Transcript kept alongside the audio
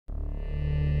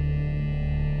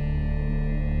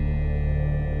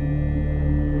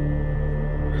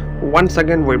Once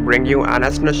again we bring you an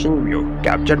astonishing view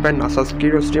captured by NASA's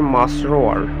Curiosity Mars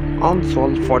rover on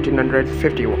Sol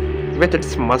 1451 with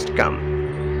its must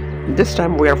come. This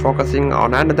time we are focusing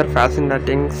on another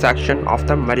fascinating section of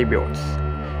the Maribos.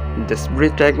 This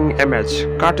breathtaking image,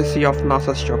 courtesy of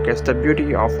NASA, showcases the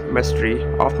beauty of mystery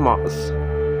of Mars.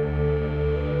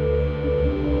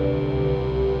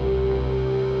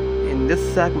 In this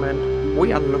segment,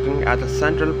 we are looking at the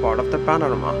central part of the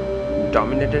panorama,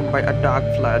 dominated by a dark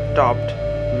flat-topped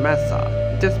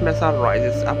Mesa. This Mesa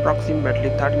rises approximately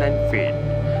 39 feet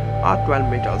or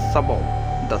 12 meters above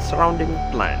the surrounding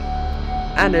plain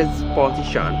and is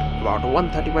positioned about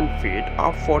 131 feet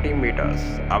or 40 meters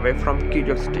away from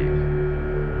Curiosity.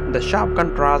 The sharp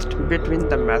contrast between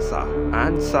the Mesa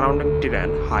and surrounding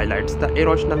terrain highlights the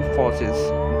erosional forces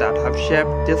that have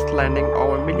shaped this landing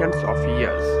over millions of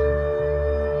years.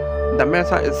 The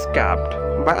Mesa is capped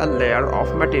by a layer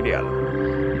of material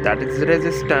that is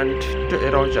resistant to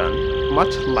erosion,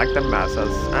 much like the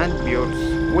mesas and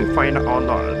buttes we find on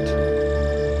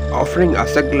Earth, offering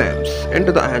us a glimpse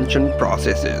into the ancient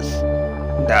processes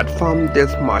that form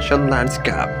this Martian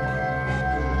landscape.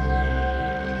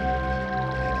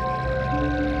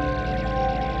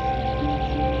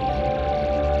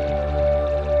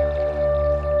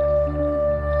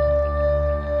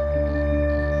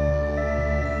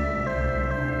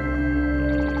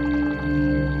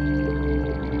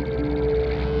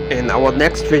 In our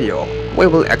next video, we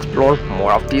will explore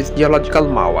more of these geological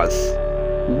marvels.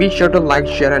 Be sure to like,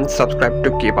 share and subscribe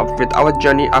to keep up with our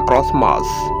journey across Mars.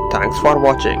 Thanks for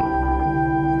watching.